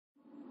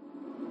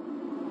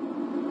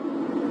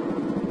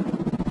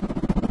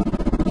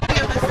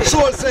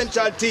Soul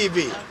Central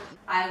TV.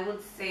 I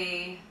would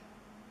say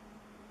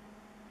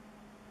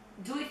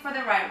do it for the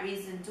right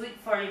reason. Do it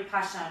for your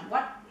passion.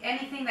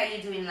 Anything that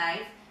you do in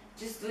life,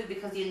 just do it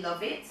because you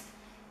love it.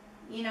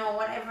 You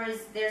know,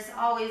 there's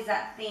always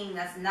that thing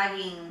that's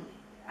nagging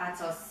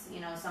at us, you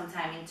know,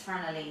 sometime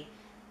internally.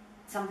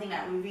 Something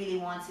that we really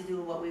want to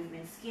do, but we've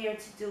been scared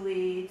to do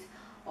it,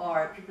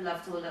 or people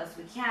have told us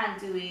we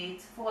can't do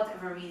it for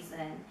whatever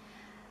reason.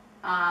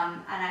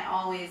 And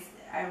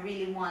I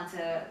really want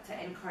to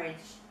encourage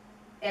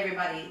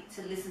everybody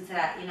to listen to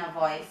that inner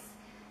voice,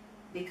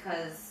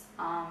 because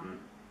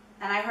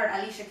and I heard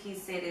Alicia Keys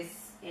say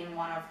this in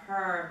one of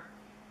her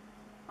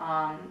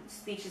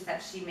speeches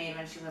that she made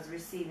when she was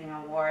receiving an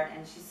award,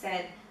 and she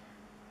says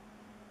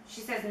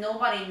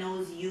nobody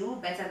knows you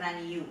better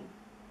than you.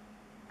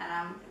 And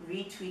I'm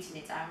retweeting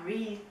it, I'm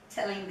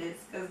retelling this,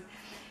 because,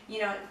 you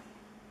know,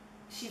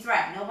 she's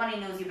right. Nobody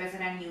knows you better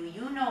than you.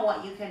 You know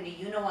what you can do,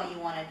 you know what you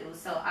want to do.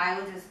 So I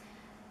would just,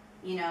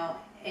 you know,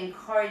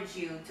 encourage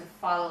you to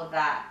follow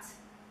that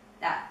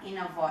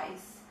inner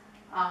voice.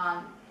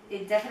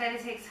 It definitely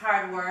takes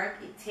hard work.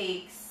 It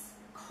takes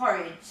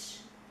courage.